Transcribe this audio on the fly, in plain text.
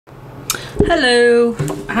Hello,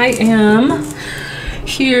 I am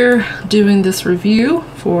here doing this review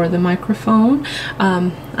for the microphone.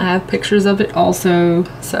 I have pictures of it also,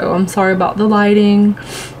 so I'm sorry about the lighting.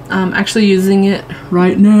 I'm actually using it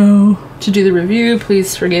right now to do the review.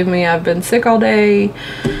 Please forgive me, I've been sick all day.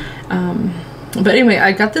 But anyway,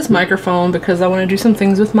 I got this microphone because I want to do some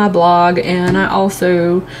things with my blog, and I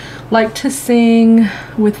also like to sing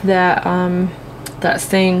with that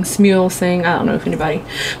Smule Sing. I don't know if anybody,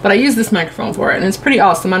 but I use this microphone for it, and it's pretty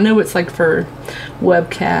awesome. I know it's like for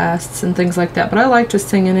webcasts and things like that, but I like to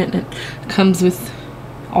sing in it, and it comes with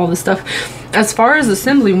all the stuff. As far as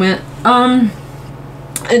assembly went,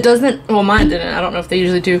 it doesn't, well, mine didn't. I don't know if they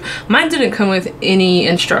usually do. Mine didn't come with any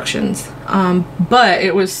instructions, but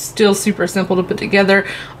it was still super simple to put together.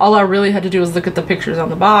 All I really had to do was look at the pictures on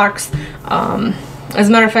the box. As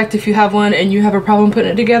a matter of fact, if you have one and you have a problem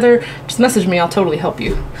putting it together, just message me, I'll totally help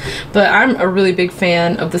you. But I'm a really big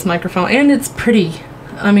fan of this microphone, and it's pretty.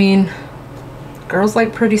 I mean, girls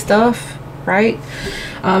like pretty stuff, right?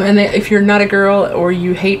 And if you're not a girl or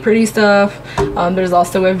you hate pretty stuff, there's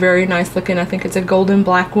also a very nice looking, I think it's a golden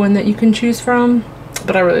black one that you can choose from,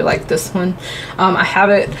 but I really like this one. I have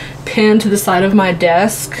it pinned to the side of my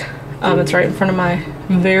desk. It's right in front of my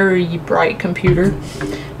very bright computer,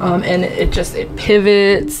 and it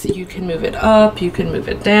pivots. You can move it up, you can move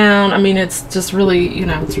it down. I mean, it's just really, you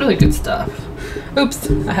know, it's really good stuff. Oops,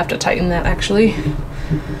 I have to tighten that actually.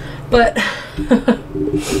 But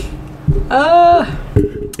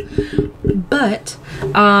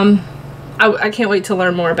I can't wait to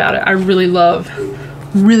learn more about it. I really love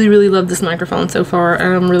this microphone so far,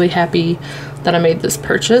 and I'm really happy that I made this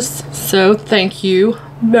purchase. So thank you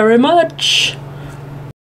very much.